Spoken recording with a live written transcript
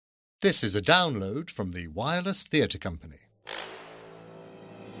This is a download from the Wireless Theatre Company.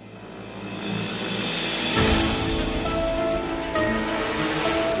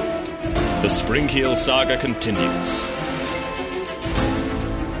 The Springheel saga continues.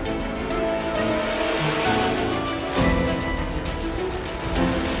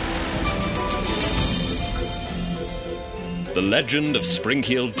 The Legend of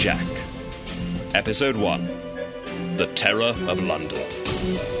Springheel Jack. Episode 1. The Terror of London.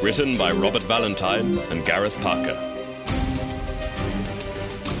 Written by Robert Valentine and Gareth Parker.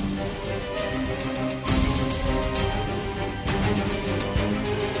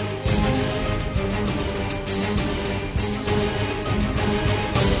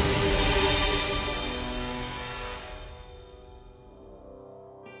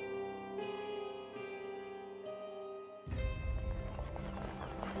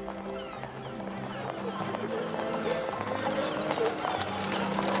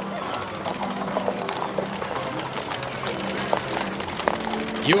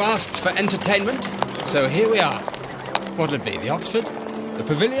 You asked for entertainment, so here we are. What'll it be, the Oxford? The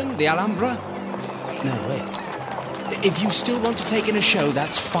Pavilion? The Alhambra? No, wait. If you still want to take in a show,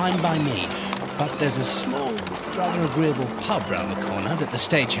 that's fine by me. But there's a small, rather agreeable pub round the corner that the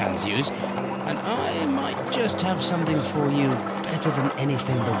stagehands use, and I might just have something for you better than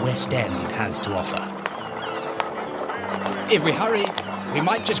anything the West End has to offer. If we hurry, we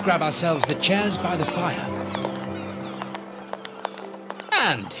might just grab ourselves the chairs by the fire.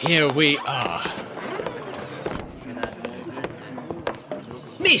 And here we are.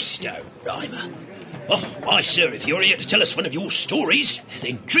 Mr. Rhymer. Oh, why, sir, if you're here to tell us one of your stories,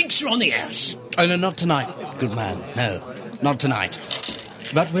 then drinks are on the house. Oh, no, not tonight, good man. No, not tonight.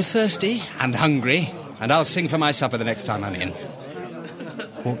 But we're thirsty and hungry, and I'll sing for my supper the next time I'm in.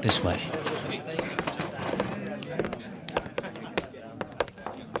 Walk this way.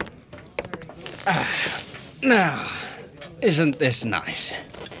 Now, isn't this nice?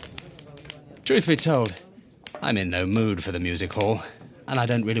 Truth be told, I'm in no mood for the music hall, and I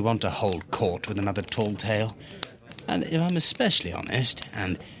don't really want to hold court with another tall tale. And if I'm especially honest,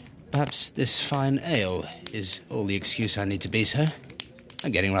 and perhaps this fine ale is all the excuse I need to be so,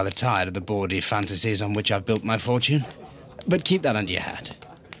 I'm getting rather tired of the bawdy fantasies on which I've built my fortune. But keep that under your hat.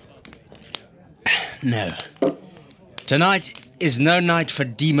 No. Tonight is no night for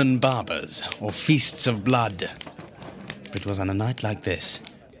demon barbers or feasts of blood. It was on a night like this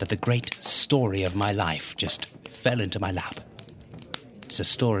that the great story of my life just fell into my lap. It's a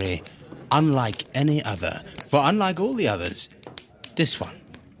story unlike any other, for unlike all the others, this one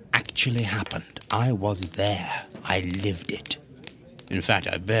actually happened. I was there. I lived it. In fact,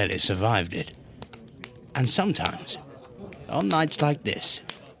 I barely survived it. And sometimes, on nights like this,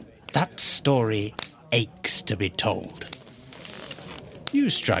 that story aches to be told.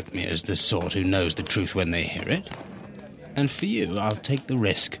 You strike me as the sort who knows the truth when they hear it. And for you, I'll take the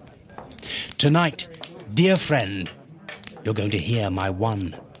risk. Tonight, dear friend, you're going to hear my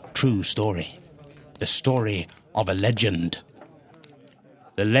one true story. The story of a legend.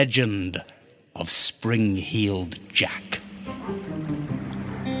 The legend of Springheel'd Jack.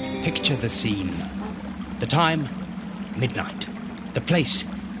 Picture the scene. The time, midnight. The place,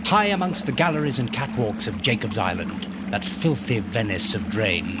 high amongst the galleries and catwalks of Jacob's Island, that filthy Venice of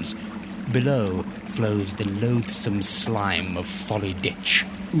drains. Below flows the loathsome slime of Folly Ditch,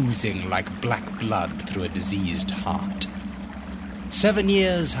 oozing like black blood through a diseased heart. 7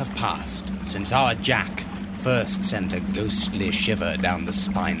 years have passed since our Jack first sent a ghostly shiver down the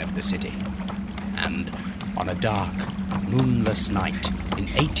spine of the city. And on a dark, moonless night in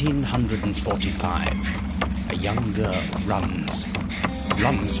 1845, a young girl runs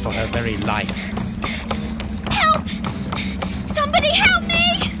for her very life. Help! Somebody help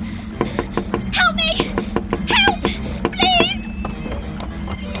me! Help me! Help! Please!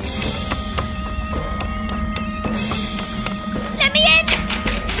 Let me in!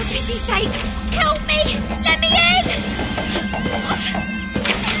 For pity's sake, help me! Let me in!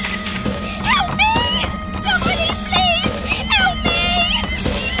 Help me! Somebody, please! Help me!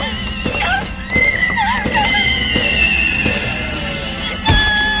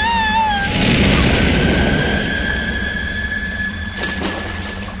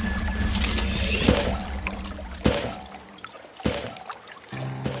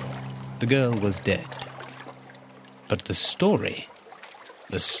 The girl was dead. But the story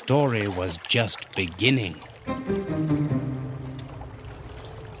was just beginning.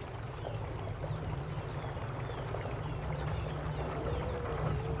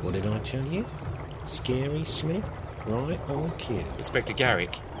 What did I tell you? Scary slip, right on cue. Inspector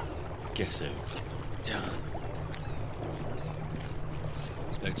Garrick. Guess who? Done.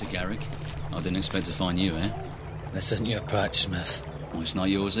 Inspector Garrick. I didn't expect to find you here. This isn't your patch, Smith. Well, it's not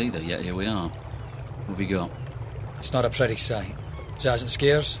yours either, yet here we are. What have you got? It's not a pretty sight. Sergeant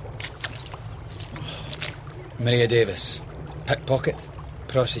Scares. Maria Davis. Pickpocket.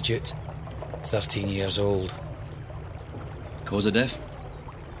 Prostitute. 13 years old. Cause of death?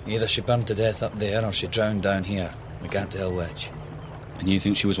 Either she burned to death up there or she drowned down here. We can't tell which. And you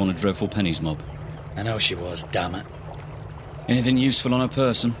think she was one of Dreadful Penny's mob? I know she was, damn it. Anything useful on her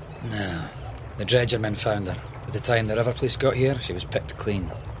person? No. The dredgermen found her. By the time the river police got here, she was picked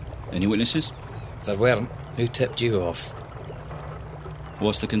clean. Any witnesses? If there weren't, who tipped you off?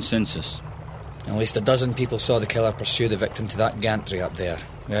 What's the consensus? At least a dozen people saw the killer pursue the victim to that gantry up there,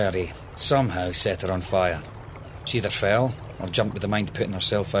 where he somehow set her on fire. She either fell or jumped with the mind of putting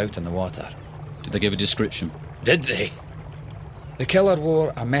herself out in the water. Did they give a description? Did they? The killer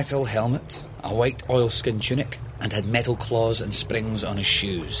wore a metal helmet, a white oilskin tunic, and had metal claws and springs on his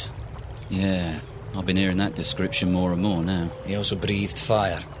shoes. Yeah, I've been hearing that description more and more now. He also breathed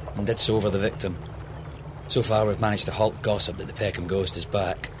fire, and did so over the victim. So far we've managed to halt gossip that the Peckham ghost is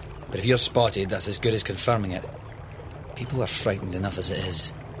back, but if you're spotted, that's as good as confirming it. People are frightened enough as it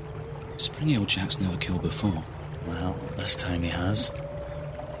is. Springheel Jack's never killed before. Well, this time he has.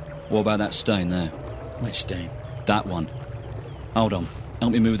 What about that stain there? Which stain? That one. Hold on,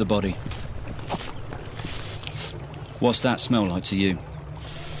 help me move the body. What's that smell like to you?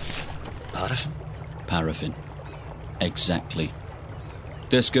 Paraffin? Paraffin. Exactly.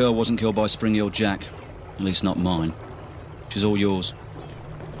 This girl wasn't killed by Springheel Jack. At least not mine. She's all yours.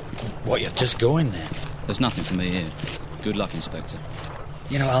 What, you're just going then? There's nothing for me here. Good luck, Inspector.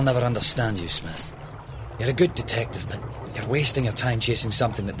 You know, I'll never understand you, Smith. You're a good detective, but you're wasting your time chasing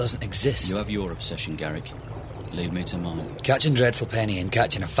something that doesn't exist. You have your obsession, Garrick. Leave me to mine. Catching Dreadful Penny and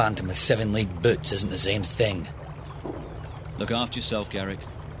catching a phantom with 7-league boots isn't the same thing. Look after yourself, Garrick.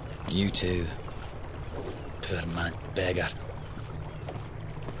 You too. Poor man, beggar.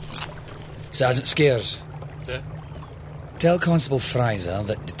 Sergeant Scares. Sir? Tell Constable Fraser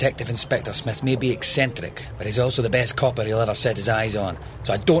that Detective Inspector Smith may be eccentric, but he's also the best copper he'll ever set his eyes on.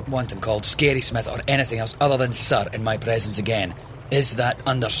 So I don't want him called Scary Smith or anything else other than Sir in my presence again. Is that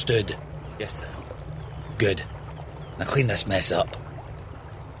understood? Yes, sir. Good. Now clean this mess up.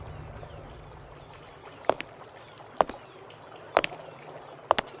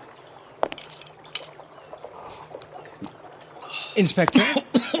 Inspector?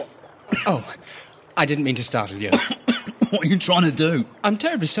 Oh, I didn't mean to startle you. What are you trying to do? I'm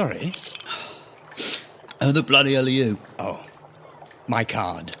terribly sorry. Who the bloody hell are you? Oh, my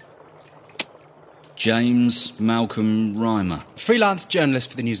card. James Malcolm Reimer. Freelance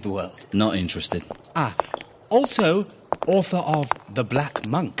journalist for the News of the World. Not interested. Also, author of The Black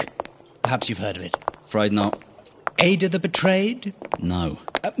Monk. Perhaps you've heard of it. Afraid not. Ada the Betrayed? No.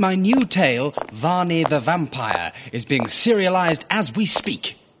 My new tale, Varney the Vampire, is being serialised as we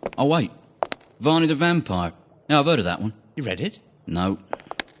speak. Oh, wait. Varney the Vampire. Yeah, I've heard of that one. You read it? No.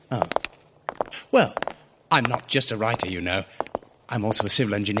 Oh. Well, I'm not just a writer, you know. I'm also a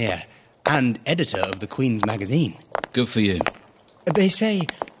civil engineer and editor of the Queen's magazine. Good for you. They say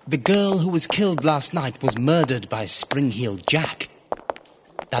the girl who was killed last night was murdered by Springheel Jack.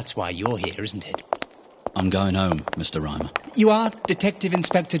 That's why you're here, isn't it? I'm going home, Mr. Reimer. You are Detective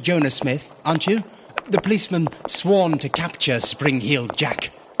Inspector Jonas Smith, aren't you? The policeman sworn to capture Springheel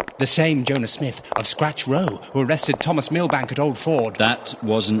Jack. The same Jonas Smith of Scratch Row who arrested Thomas Milbank at Old Ford. That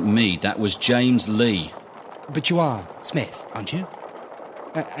wasn't me. That was James Lee. But you are Smith, aren't you?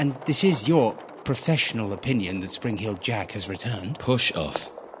 And this is your professional opinion that Springheel Jack has returned? Push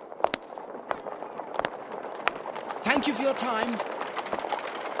off. Thank you for your time.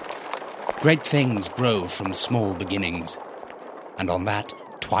 Great things grow from small beginnings. And on that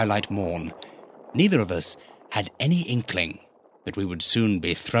twilight morn, neither of us had any inkling that we would soon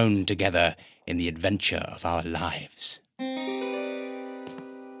be thrown together in the adventure of our lives.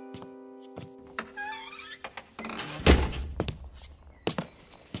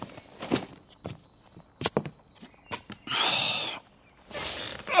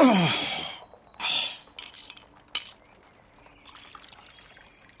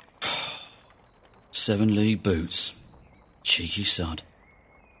 Seven-league boots. Cheeky sod.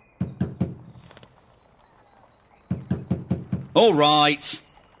 All right.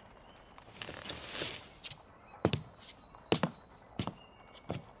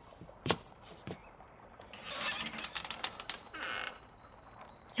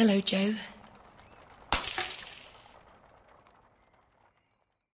 Hello, Joe.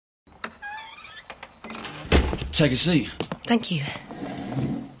 Take a seat. Thank you.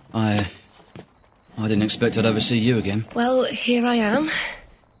 I didn't expect I'd ever see you again. Well, here I am.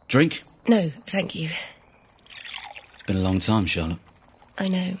 Drink? No, thank you. It's been a long time, Charlotte. I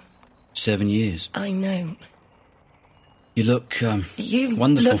know. 7 years. I know. You look, You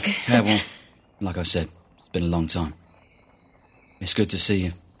wonderful. look... Yeah, well, like I said, it's been a long time. It's good to see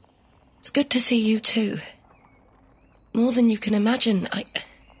you. It's good to see you too. More than you can imagine.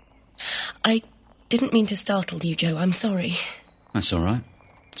 I didn't mean to startle you, Joe. I'm sorry. That's all right.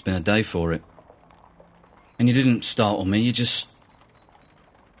 It's been a day for it. And you didn't startle me, you just...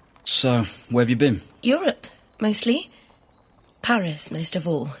 So, where have you been? Europe, mostly. Paris, most of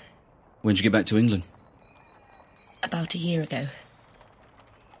all. When did you get back to England? About a year ago.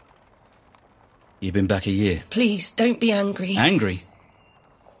 You've been back a year? Please, don't be angry. Angry?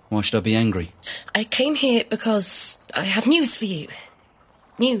 Why should I be angry? I came here because I have news for you.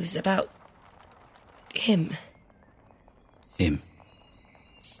 News about... him. Him?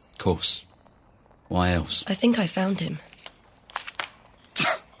 Of course. Why else? I think I found him.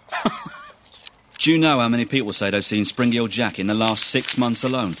 Do you know how many people say they've seen Springheel Jack in the last 6 months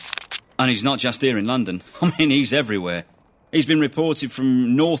alone? And he's not just here in London. I mean, he's everywhere. He's been reported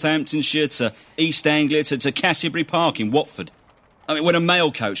from Northamptonshire to East Anglia to Castleberry Park in Watford. I mean, when a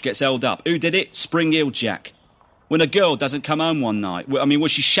mail coach gets held up, who did it? Springheel Jack. When a girl doesn't come home one night, I mean,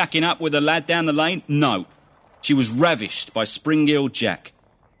 was she shacking up with a lad down the lane? No. She was ravished by Springheel Jack.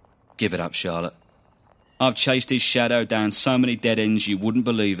 Give it up, Charlotte. I've chased his shadow down so many dead ends you wouldn't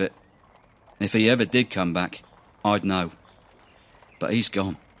believe it. And if he ever did come back, I'd know. But he's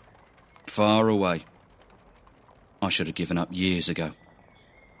gone. Far away. I should have given up years ago.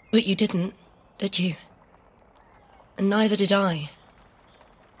 But you didn't, did you? And neither did I.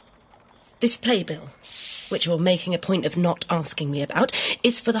 This playbill, which you're making a point of not asking me about,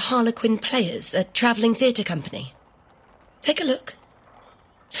 is for the Harlequin Players, a travelling theatre company. Take a look.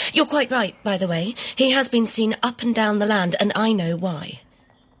 You're quite right, by the way. He has been seen up and down the land, and I know why.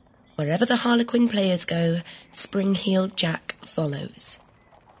 Wherever the Harlequin Players go, Springheel'd Jack follows.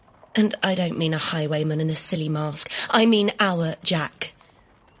 And I don't mean a highwayman in a silly mask. I mean our Jack.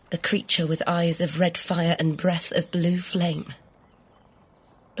 A creature with eyes of red fire and breath of blue flame.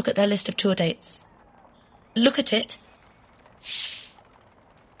 Look at their list of tour dates. Look at it.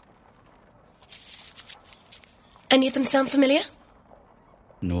 Any of them sound familiar?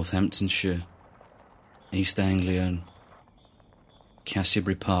 Northamptonshire, East Anglia and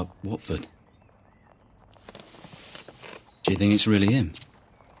Castleberry Park, Watford. Do you think it's really him?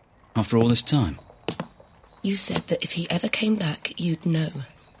 After all this time? You said that if he ever came back, you'd know.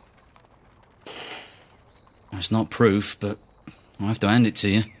 It's not proof, but I have to hand it to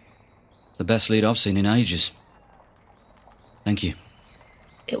you. It's the best lead I've seen in ages. Thank you.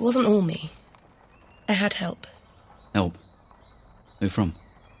 It wasn't all me. I had help. Help? Who from?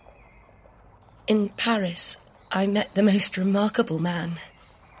 In Paris, I met the most remarkable man.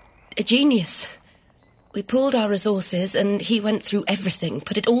 A genius. We pooled our resources and he went through everything,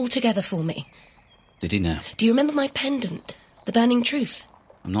 put it all together for me. Did he now? Do you remember my pendant? The burning truth?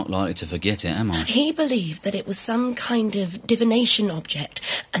 I'm not likely to forget it, am I? He believed that it was some kind of divination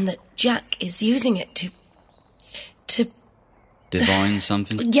object and that Jack is using it to... Divine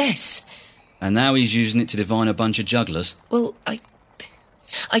something? Yes. And now he's using it to divine a bunch of jugglers? Well,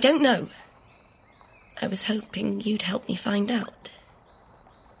 I don't know. I was hoping you'd help me find out.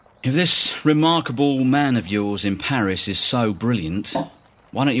 If this remarkable man of yours in Paris is so brilliant,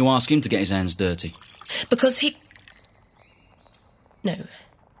 why don't you ask him to get his hands dirty? Because he... No.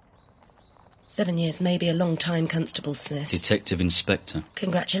 7 years may be a long time, Constable Smith. Detective Inspector.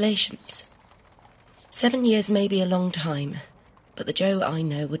 Congratulations. 7 years may be a long time, but the Joe I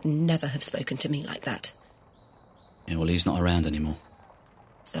know would never have spoken to me like that. Yeah, well, he's not around anymore.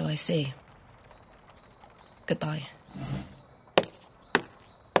 So I see. Goodbye.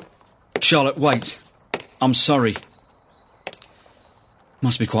 Charlotte, wait. I'm sorry.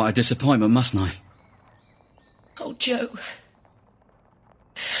 Must be quite a disappointment, mustn't I? Oh, Joe.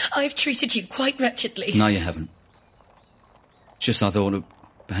 I've treated you quite wretchedly. No, you haven't. It's just I thought that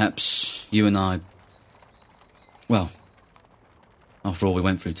perhaps you and I... Well, after all we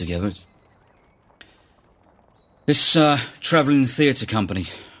went through together... This, travelling theatre company,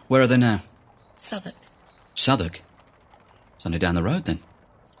 where are they now? Southwark. Southwark? It's only down the road, then.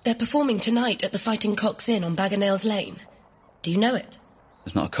 They're performing tonight at the Fighting Cock's Inn on Baggernales Lane. Do you know it?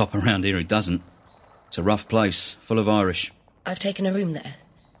 There's not a cop around here who doesn't. It's a rough place, full of Irish. I've taken a room there.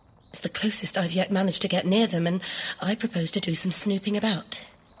 It's the closest I've yet managed to get near them, and I propose to do some snooping about.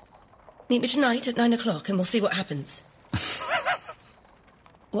 Meet me tonight at 9 o'clock and we'll see what happens.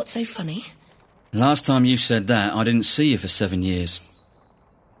 What's so funny? Last time you said that, I didn't see you for 7 years.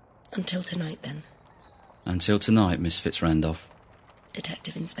 Until tonight, then. Until tonight, Miss Fitzrandolph.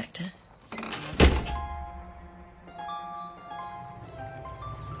 Detective Inspector.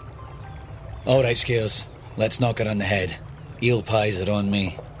 All right, Scales. Let's knock her on the head. Eel pies are on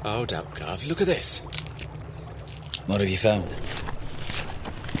me. Hold up, Gov. Look at this. What have you found?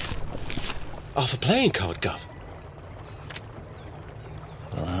 Half a playing card, Gov.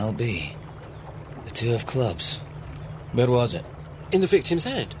 Well, I'll be. The 2 of clubs. Where was it? In the victim's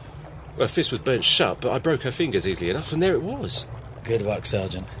hand. Her fist was burnt shut, but I broke her fingers easily enough, and there it was. Good work,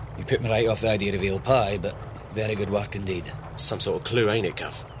 Sergeant. You put me right off the idea of eel pie, but very good work indeed. Some sort of clue, ain't it,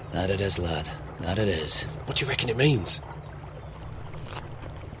 Gov? That it is, lad. That it is. What do you reckon it means?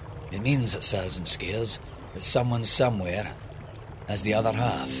 It means that, Sergeant Scales, that someone somewhere has the other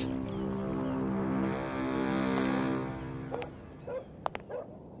half.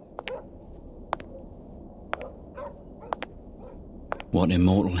 What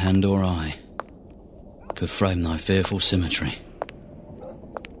immortal hand or eye could frame thy fearful symmetry?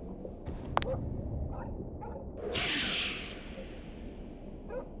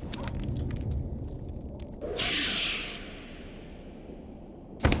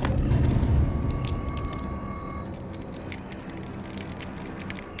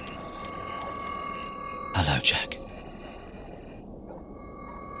 Hello, Jack.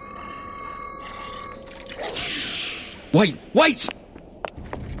 Wait! Wait!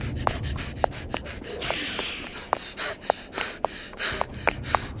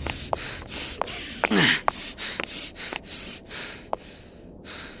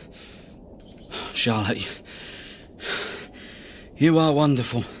 Charlotte, you are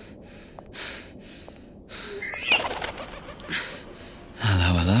wonderful.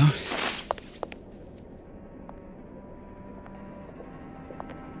 Hello, hello.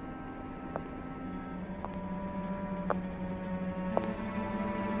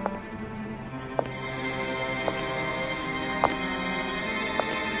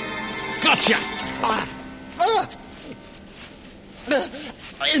 Gotcha!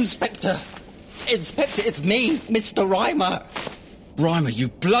 Inspector, it's me, Mr. Reimer. Reimer, you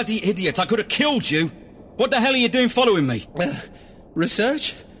bloody idiot! I could have killed you! What the hell are you doing following me?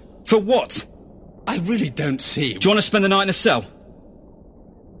 Research? For what? I really don't see. Do you want to spend the night in a cell?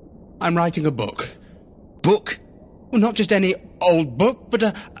 I'm writing a book. Book? Well, not just any old book, but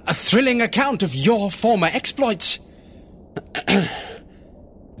a thrilling account of your former exploits. The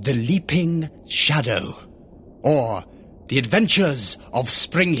Leaping Shadow. Or The Adventures of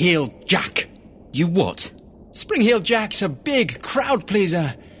Springheel'd Jack. You what? Springheel Jack's a big crowd pleaser.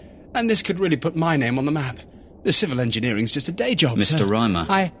 And this could really put my name on the map. The civil engineering's just a day job, Mr.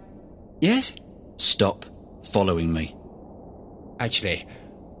 Reimer. Yes? Stop following me. Actually,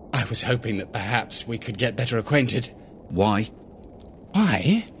 I was hoping that perhaps we could get better acquainted. Why?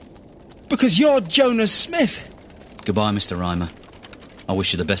 Why? Because you're Jonas Smith. Goodbye, Mr. Reimer. I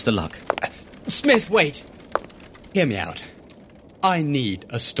wish you the best of luck. Smith, wait. Hear me out. I need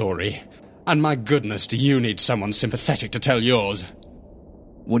a story. And my goodness, do you need someone sympathetic to tell yours?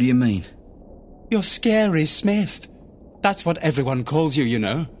 What do you mean? You're Scary Smith. That's what everyone calls you, you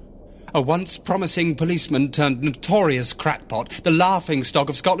know. A once promising policeman turned notorious crackpot, the laughingstock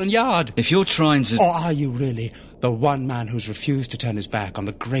of Scotland Yard. If you're trying to... Or are you really the one man who's refused to turn his back on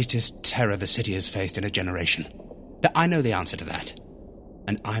the greatest terror the city has faced in a generation? Now, I know the answer to that.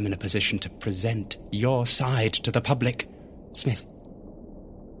 And I'm in a position to present your side to the public. Smith,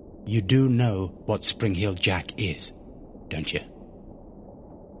 you do know what Springheel'd Jack is, don't you?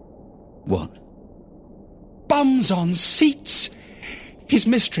 What? Bums on seats! His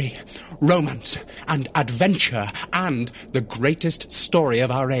mystery, romance, and adventure, and the greatest story of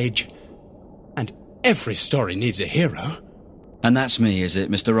our age. And every story needs a hero. And that's me, is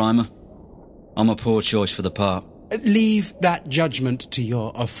it, Mr. Reimer? I'm a poor choice for the part. Leave that judgment to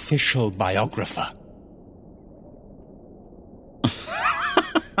your official biographer.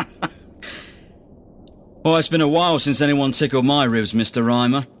 Well, it's been a while since anyone tickled my ribs, Mr.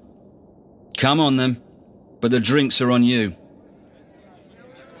 Reimer. Come on, then. But the drinks are on you.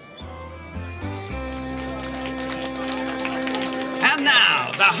 And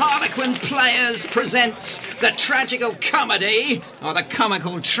now, the Harlequin Players presents the tragical comedy, or the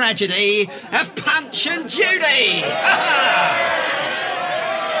comical tragedy, of Punch and Judy!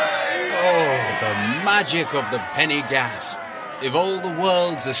 Oh, the magic of the penny gaff. If all the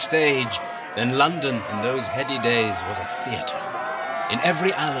world's a stage, then London in those heady days was a theatre. In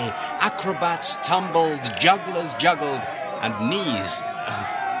every alley, acrobats tumbled, jugglers juggled, and knees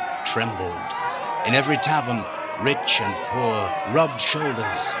trembled. In every tavern, rich and poor rubbed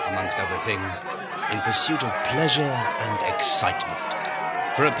shoulders, amongst other things, in pursuit of pleasure and excitement.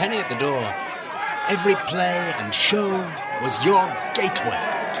 For a penny at the door, every play and show was your gateway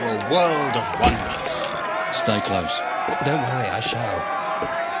to a world of wonders. Stay close. Don't worry, I shall.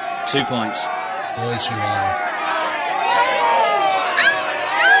 2 pints. Right you are.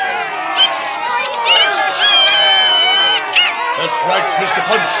 That's right, Mr.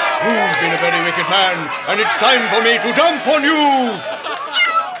 Punch. You've been a very wicked man, and it's time for me to jump on you!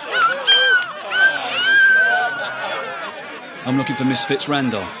 I'm looking for Miss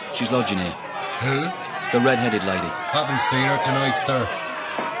Fitzrandolph. She's lodging here. Who? The red-headed lady. Haven't seen her tonight, sir.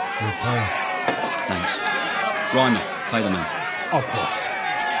 2 points. Thanks. Reimer, pay the man. Of course.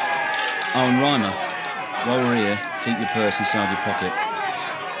 Oh, and Reimer, while we're here, keep your purse inside your pocket.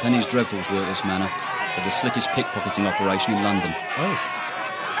 Penny's Dreadful's work this manor. For the slickest pickpocketing operation in London. Oh,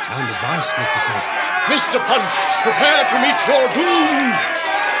 sound advice, Mr. Smith. Mr. Punch, prepare to meet your doom!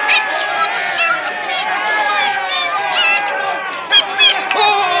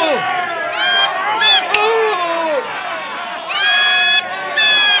 Oh!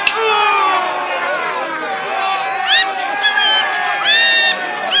 Oh!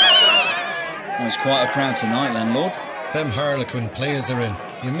 Well, it's quite a crowd tonight, landlord. Them Harlequin players are in.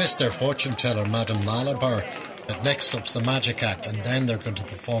 You missed their fortune teller, Madame Malabar. But next up's the Magic Act, and then they're going to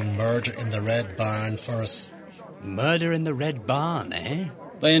perform Murder in the Red Barn for us. Murder in the Red Barn, eh?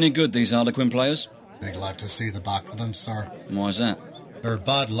 They any good, these Harlequin players? I'd like to see the back of them, sir. Why's that? They're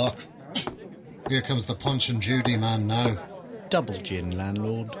bad luck. Here comes the Punch and Judy man now. Double gin,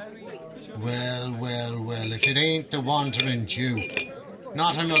 landlord. Well, if it ain't the Wandering Jew.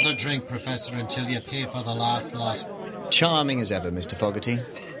 Not another drink, Professor, until you pay for the last lot. Charming as ever, Mr. Fogarty.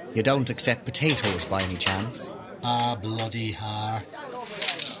 You don't accept potatoes by any chance? Ah, bloody har.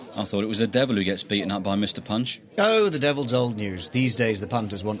 I thought it was the devil who gets beaten up by Mr. Punch. Oh, the devil's old news. These days the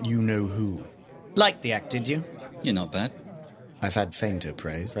punters want you-know-who. Liked the act, did you? You're not bad. I've had fainter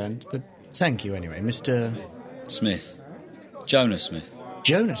praise, friend, but thank you anyway, Mr... Smith. Jonah Smith.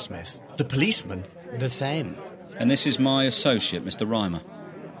 Jonah Smith? The policeman? The same. And this is my associate, Mr. Reimer.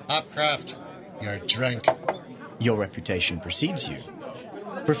 Hopcraft, you're drunk. Your reputation precedes you.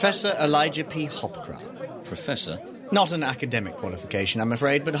 Professor Elijah P. Hopcraft. Professor? Not an academic qualification, I'm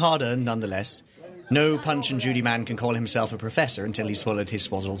afraid, but hard-earned nonetheless. No Punch and Judy man can call himself a professor until he's swallowed his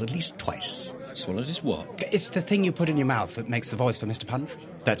swazzled at least twice. Swallowed his what? It's the thing you put in your mouth that makes the voice for Mr. Punch.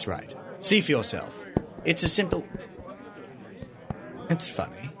 That's right. See for yourself. It's a simple... It's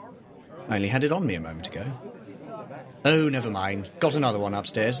funny. I only had it on me a moment ago. Oh, never mind. Got another one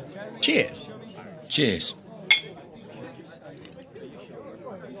upstairs. Cheers. Cheers.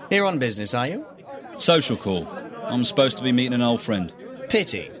 Here on business, are you? Social call. I'm supposed to be meeting an old friend.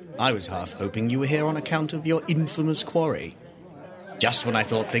 Pity. I was half hoping you were here on account of your infamous quarry. Just when I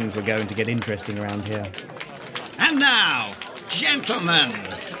thought things were going to get interesting around here. And now, gentlemen,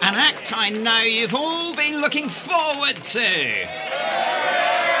 an act I know you've all been looking forward to.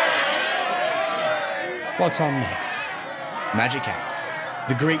 What's on next? Magic Act.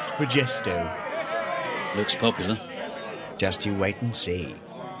 The Great Progesto. Looks popular. Just you wait and see.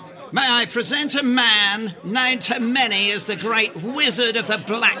 May I present a man known to many as the Great Wizard of the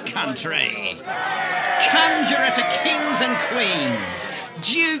Black Country. Conjurer to kings and queens,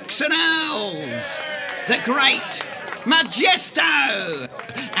 dukes and earls. The Great Majesto.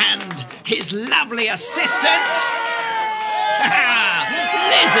 And his lovely assistant,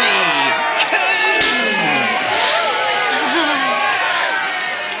 Lizzie Coon.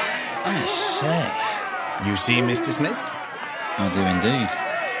 I say. You see, Mr. Smith? I do indeed.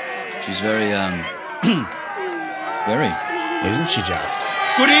 She's very, very. Isn't she just?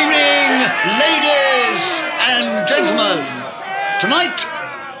 Good evening, ladies and gentlemen. Tonight,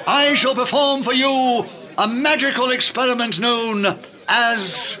 I shall perform for you a magical experiment known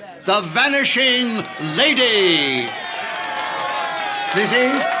as the Vanishing Lady.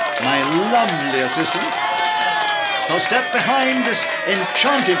 Lizzie, my lovely assistant, shall step behind this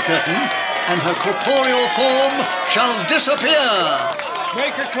enchanted curtain and her corporeal form shall disappear.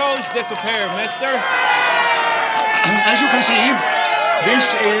 Make her clothes disappear, mister. As you can see,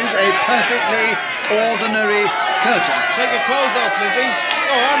 this is a perfectly ordinary curtain. Take your clothes off, Lizzie.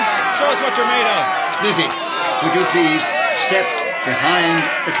 Go on, show us what you're made of. Lizzie, would you please step behind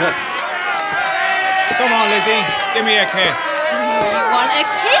the curtain? Come on, Lizzie, give me a kiss. You want a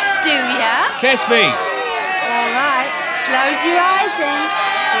kiss, do ya? Kiss me. All right, close your eyes then.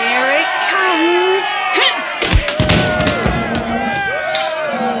 Here it comes.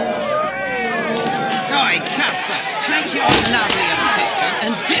 Oi, Cuthbert, take your lovely assistant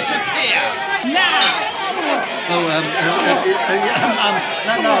and disappear now.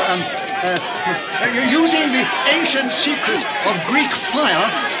 Using the ancient secret of Greek fire,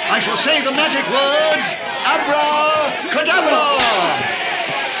 I shall say the magic words, abracadabra!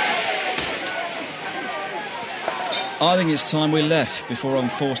 I think it's time we left before I'm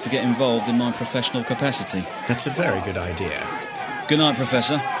forced to get involved in my professional capacity. That's a very good idea. Good night,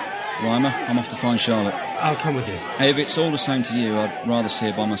 Professor. Reimer, I'm off to find Charlotte. I'll come with you. Hey, if it's all the same to you, I'd rather see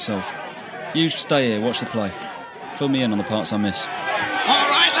it by myself. You stay here, watch the play. Fill me in on the parts I miss. All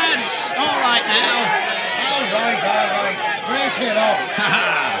right, lads. All right now. All right. Break it up.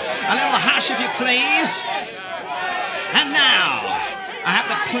 A little hush, if you please. And now, I have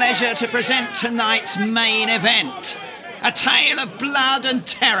the pleasure to present tonight's main event. A tale of blood and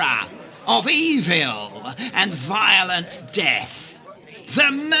terror, of evil and violent death.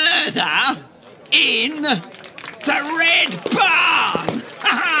 The murder in the Red Barn!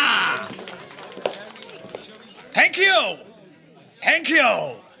 Thank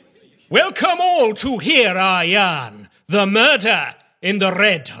you! Welcome all to Here I Am, the murder in the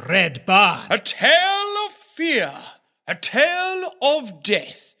Red Barn. A tale of fear, a tale of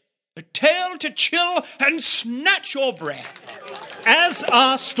death, a tale to chill and snatch your breath. As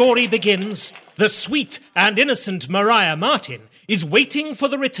our story begins, the sweet and innocent Maria Martin is waiting for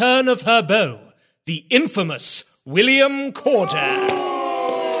the return of her beau, the infamous William Corder.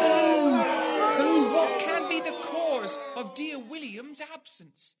 What can be the cause of dear William's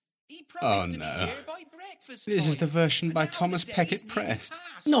absence? He promised to be here by breakfast. This is the version by Thomas Peckett Prest.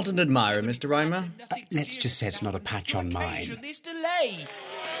 Not an admirer, Mr. Reimer. Let's just say it's not a patch on mine. This delay.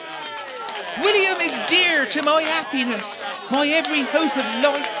 William is dear to my happiness. My every hope of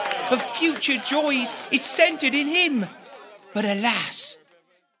life, of future joys, is centred in him. But alas,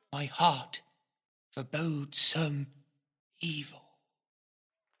 my heart forebodes some evil.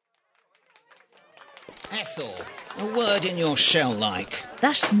 Ethel, a word in your shell-like.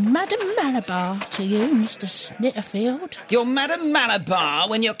 That's Madame Malabar to you, Mr. Snitterfield. You're Madame Malabar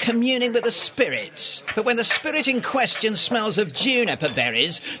when you're communing with the spirits. But when the spirit in question smells of juniper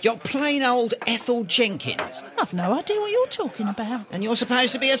berries, you're plain old Ethel Jenkins. I've no idea what you're talking about. And you're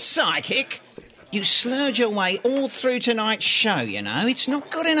supposed to be a psychic? You slurred your way all through tonight's show, you know. It's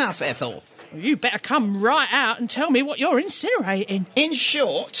not good enough, Ethel. You better come right out and tell me what you're incinerating. In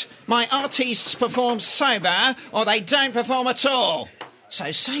short, my artistes perform sober or they don't perform at all.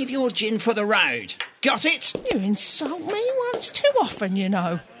 So save your gin for the road. Got it? You insult me once too often, you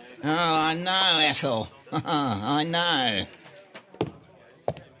know. Oh, I know, Ethel. I know.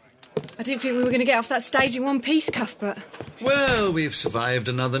 I didn't think we were going to get off that stage in one piece, Cuthbert. Well, we've survived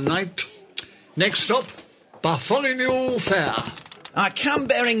another night. Next stop, Bartholomew Fair. I come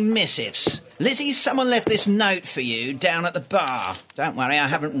bearing missives. Lizzie, someone left this note for you down at the bar. Don't worry, I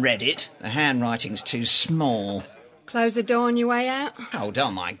haven't read it. The handwriting's too small. Close the door on your way out. Hold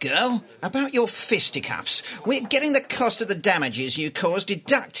on, my girl. About your fisticuffs. We're getting the cost of the damages you caused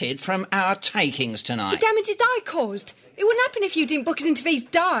deducted from our takings tonight. The damages I caused? It wouldn't happen if you didn't book us into these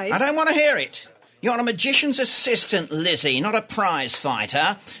dives. I don't want to hear it. You're a magician's assistant, Lizzie, not a prize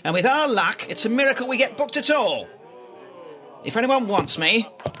fighter. And with our luck, it's a miracle we get booked at all. If anyone wants me,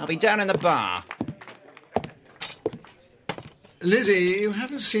 I'll be down in the bar. Lizzie, you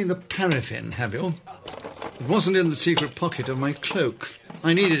haven't seen the paraffin, have you? It wasn't in the secret pocket of my cloak.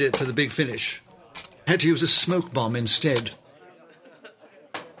 I needed it for the big finish. Had to use a smoke bomb instead.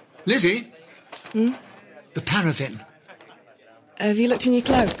 Lizzie? The paraffin. Have you looked in your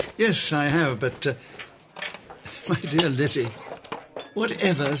cloak? Yes, I have, but... my dear Lizzie,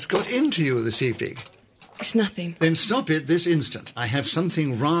 whatever's got into you this evening? It's nothing. Then stop it this instant. I have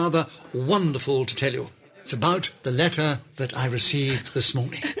something rather wonderful to tell you. It's about the letter that I received this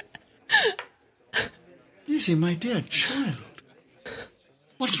morning. Lizzie, my dear child,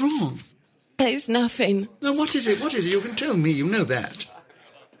 what's wrong? It's nothing. No, what is it? What is it? You can tell me. You know that.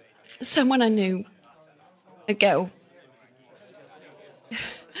 Someone I knew. A girl.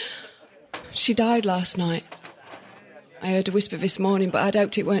 She died last night. I heard a whisper this morning, but I'd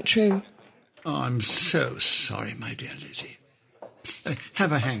hoped it weren't true. Oh, I'm so sorry, my dear Lizzie.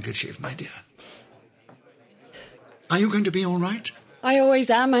 Have a handkerchief, my dear. Are you going to be all right? I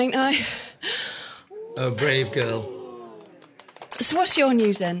always am, ain't I? Oh, brave girl. So what's your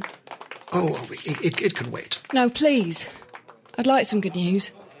news then? Oh, it can wait. No, please. I'd like some good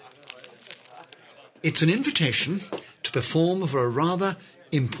news. It's an invitation to perform for a rather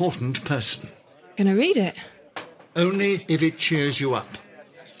important person. Can I read it? Only if it cheers you up.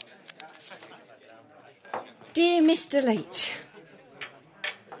 Dear Mr. Leach.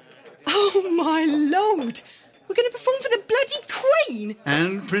 Oh, my lord! We're going to perform for the bloody Queen!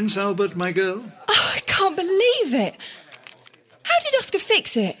 And Prince Albert, my girl? Oh, I can't believe it! How did Oscar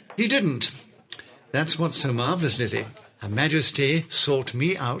fix it? He didn't. That's what's so marvellous, Lizzie. Her Majesty sought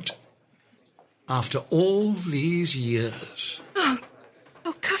me out after all these years.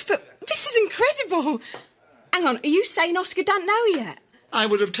 Oh, Cuthbert, this is incredible. Hang on, are you saying Oscar don't know yet? I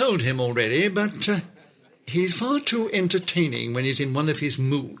would have told him already, but he's far too entertaining when he's in one of his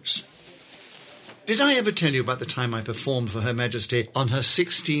moods. Did I ever tell you about the time I performed for Her Majesty on her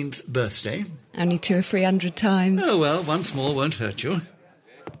 16th birthday? Only 200 or 300 times. Oh, well, once more won't hurt you.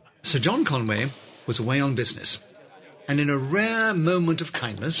 Sir John Conway was away on business, and in a rare moment of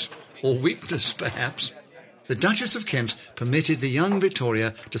kindness, or weakness perhaps, the Duchess of Kent permitted the young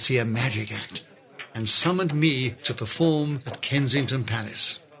Victoria to see a magic act and summoned me to perform at Kensington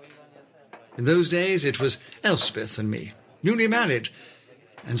Palace. In those days it was Elspeth and me, newly married,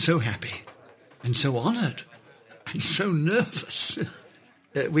 and so happy, and so honoured, and so nervous.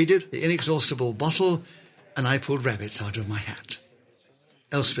 We did the inexhaustible bottle, and I pulled rabbits out of my hat.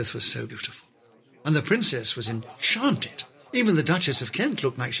 Elspeth was so beautiful, and the princess was enchanted. Even the Duchess of Kent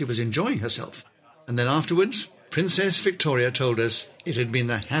looked like she was enjoying herself. And then afterwards, Princess Victoria told us it had been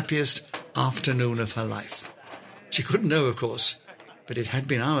the happiest afternoon of her life. She couldn't know, of course, but it had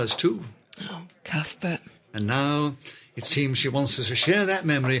been ours too. Oh, Cuthbert. And now it seems she wants us to share that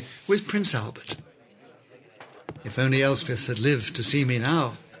memory with Prince Albert. If only Elspeth had lived to see me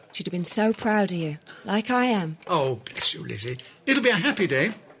now. She'd have been so proud of you, like I am. Oh, bless you, Lizzie. It'll be a happy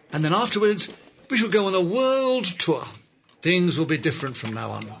day. And then afterwards, we shall go on a world tour. Things will be different from now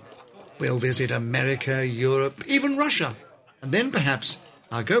on. We'll visit America, Europe, even Russia. And then perhaps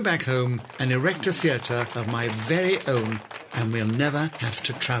I'll go back home and erect a theatre of my very own, and we'll never have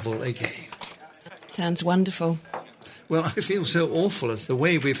to travel again. Sounds wonderful. Well, I feel so awful at the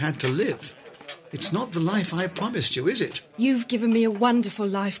way we've had to live. It's not the life I promised you, is it? You've given me a wonderful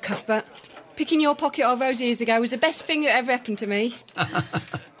life, Cuthbert. Picking your pocket all those years ago was the best thing that ever happened to me.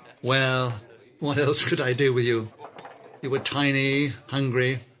 Well, what else could I do with you? You were tiny,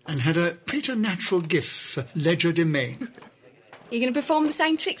 hungry, and had a preternatural gift for legerdemain. You going to perform the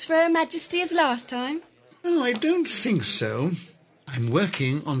same tricks for Her Majesty as last time? Oh, I don't think so. I'm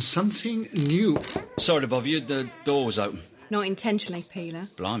working on something new. Sorry to bother you, the door was open. Not intentionally, Peeler.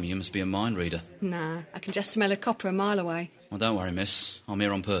 Blimey, you must be a mind reader. Nah, I can just smell a copper a mile away. Well, don't worry, miss. I'm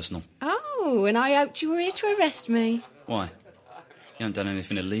here on personal. Oh, and I hoped you were here to arrest me. Why? You haven't done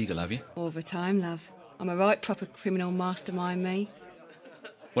anything illegal, have you? All the time, love. I'm a right proper criminal mastermind, me.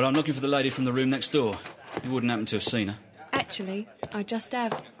 Well, I'm looking for the lady from the room next door. You wouldn't happen to have seen her. Actually, I just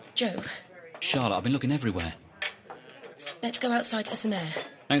have. Joe, Charlotte, I've been looking everywhere. let's go outside for some air.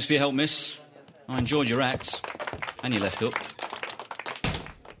 Thanks for your help, miss. I enjoyed your act. And your left hook.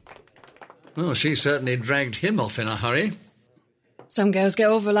 Oh, she certainly dragged him off in a hurry. Some girls get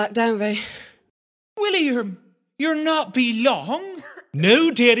overlucked, don't they? William, you're not be long.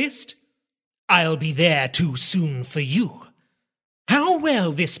 No, dearest. I'll be there too soon for you. How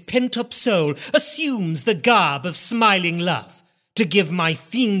well this pent-up soul assumes the garb of smiling love to give my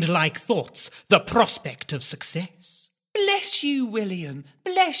fiend-like thoughts the prospect of success. Bless you, William,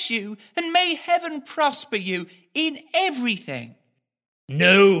 bless you, and may heaven prosper you in everything.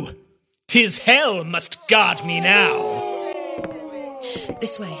 No, 'tis hell must guard me now.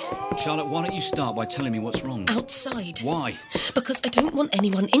 This way. Charlotte, why don't you start by telling me what's wrong? Outside. Why? Because I don't want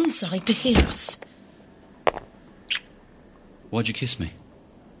anyone inside to hear us. Why'd you kiss me?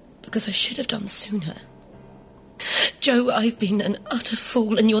 Because I should have done sooner. Joe, I've been an utter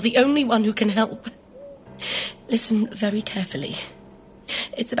fool, and you're the only one who can help. Listen very carefully.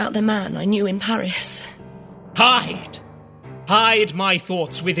 It's about the man I knew in Paris. Hide! Hide my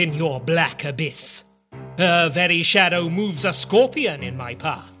thoughts within your black abyss. Her very shadow moves a scorpion in my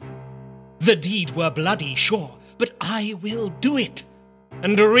path. The deed were bloody, sure, but I will do it,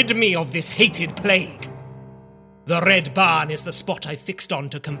 and rid me of this hated plague. The Red Barn is the spot I fixed on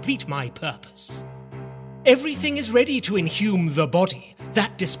to complete my purpose. Everything is ready to inhume the body.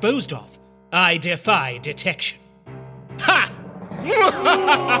 That disposed of, I defy detection. Ha!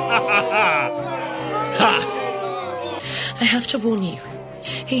 Ha! I have to warn you.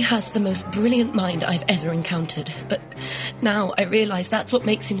 He has the most brilliant mind I've ever encountered, but now I realise that's what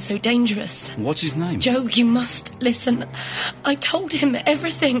makes him so dangerous. What's his name? Joe, you must listen. I told him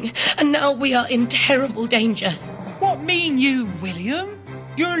everything, and now we are in terrible danger. What mean you, William?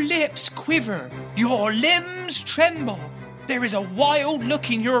 Your lips quiver, your limbs tremble. There is a wild look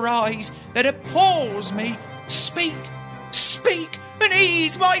in your eyes that appalls me. Speak, speak, and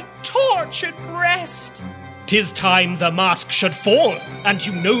ease my tortured breast. 'Tis time the mask should fall, and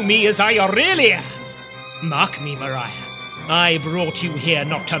you know me as I really am. Mark me, Maria. I brought you here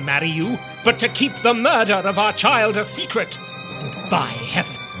not to marry you, but to keep the murder of our child a secret, and By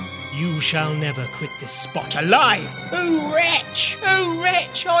heaven, you shall never quit this spot alive. Oh, wretch! Oh,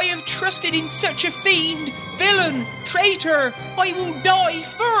 wretch! I have trusted in such a fiend! Villain! Traitor! I will die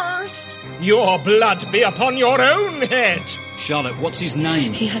first! Your blood be upon your own head! Charlotte, what's his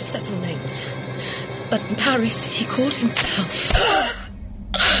name? He has several names. But in Paris, he called himself...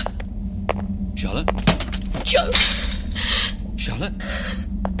 Charlotte? Joe! Charlotte?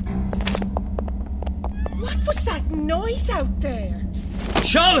 What was that noise out there?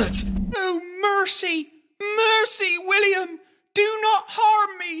 Charlotte! Oh, mercy! Mercy, William! Do not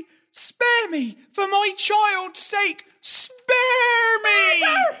harm me! Spare me! For my child's sake! Spare me!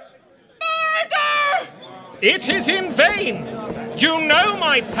 Murder! It is in vain! You know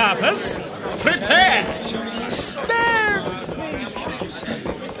my purpose! Prepare! Spare!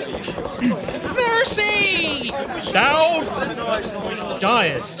 Mercy! Thou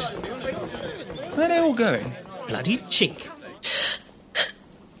diest. Where are they all going? Bloody cheek.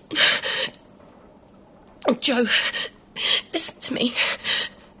 Joe, listen to me.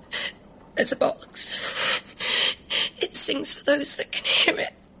 There's a box. It sings for those that can hear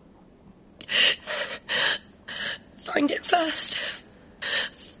it. Find it first.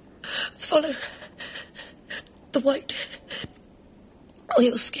 Follow the white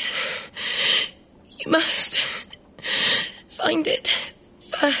oilskin. You must find it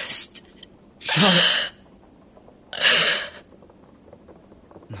first. Charlotte.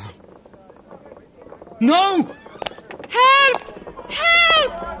 No! Help!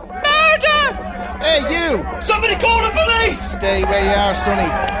 Help! Murder! Hey, you! Somebody call the police! Stay where you are, Sonny.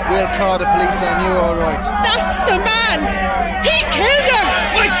 We'll call the police on you, all right. That's the man! He killed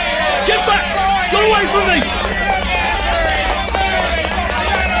her! Wait! Get back! Go away from me!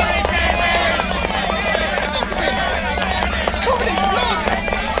 It's covered in blood!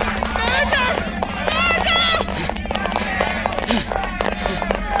 Murder! Murder!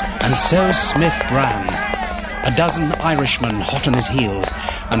 And so Smith ran, a dozen Irishmen hot on his heels,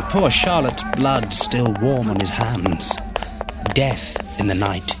 and poor Charlotte's blood still warm on his hands. Death in the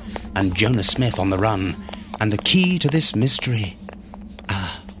night, and Jonah Smith on the run, and the key to this mystery.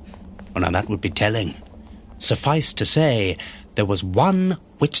 Well, now that would be telling. Suffice to say, there was one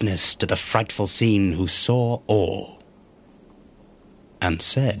witness to the frightful scene who saw all, and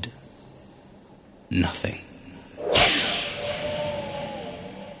said nothing.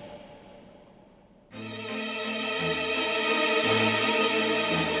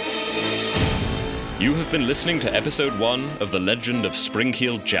 You have been listening to Episode 1 of The Legend of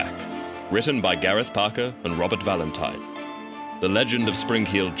Springheel'd Jack, written by Gareth Parker and Robert Valentine. The Legend of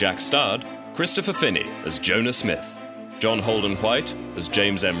Springheel'd Jack starred Christopher Finney as Jonah Smith, John Holden White as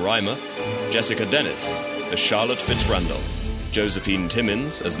James M. Reimer, Jessica Dennis as Charlotte Fitzrandolph, Josephine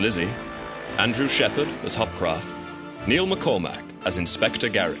Timmins as Lizzie, Andrew Shepherd as Hopcraft, Neil McCormack as Inspector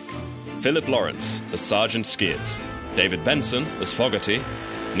Garrick, Philip Lawrence as Sergeant Skiers, David Benson as Fogarty,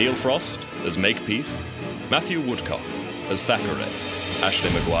 Neil Frost as Makepeace, Matthew Woodcock as Thackeray,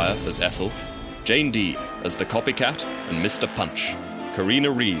 Ashley Maguire as Ethel, Jane Dee as the Copycat and Mr. Punch, Karina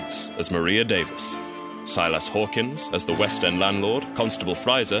Reeves as Maria Davis, Silas Hawkins as the West End landlord, Constable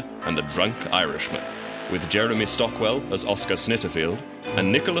Fraser, and the drunk Irishman, with Jeremy Stockwell as Oscar Snitterfield,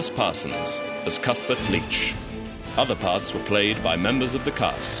 and Nicholas Parsons as Cuthbert Leach. Other parts were played by members of the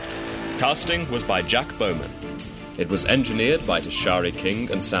cast. Casting was by Jack Bowman. It was engineered by Tashari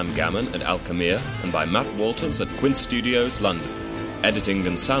King and Sam Gammon at Alchemia and by Matt Walters at Quint Studios, London. Editing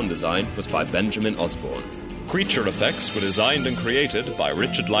and sound design was by Benjamin Osborne. Creature effects were designed and created by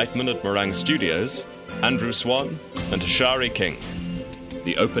Richard Lightman at Meringue Studios, Andrew Swan, and Tashari King.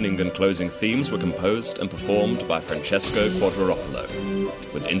 The opening and closing themes were composed and performed by Francesco Quadropolo,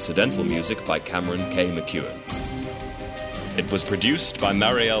 with incidental music by Cameron K. McEwen. It was produced by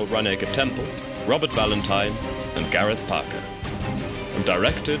Marielle Runega-Temple, Robert Valentine, and Gareth Parker, and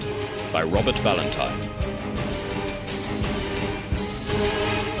directed by Robert Valentine.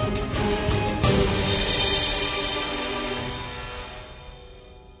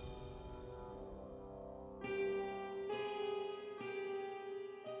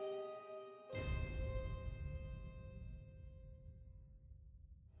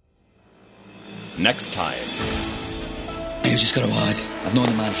 Next time. You just gotta hide. I've known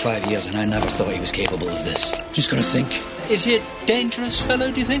the man 5 years and I never thought he was capable of this. Just gotta think. Is he a dangerous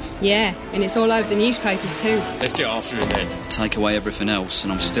fellow, do you think? Yeah, and it's all over the newspapers too. Let's get after him then. Take away everything else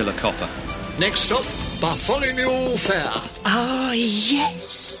and I'm still a copper. Next stop, Bartholomew Fair. Ah,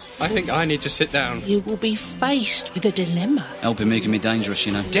 yes. I think I need to sit down. You will be faced with a dilemma. Helping making me dangerous,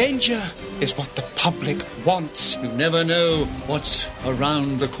 you know. Danger is what the public wants. You never know what's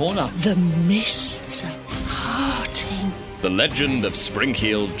around the corner. The mists are parting. The Legend of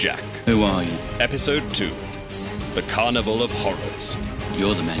Springheel'd Jack. Who are you? Episode 2. The Carnival of Horrors.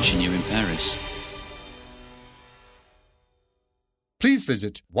 You're the man she knew in Paris. Please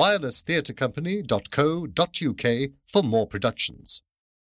visit wirelesstheatrecompany.co.uk for more productions.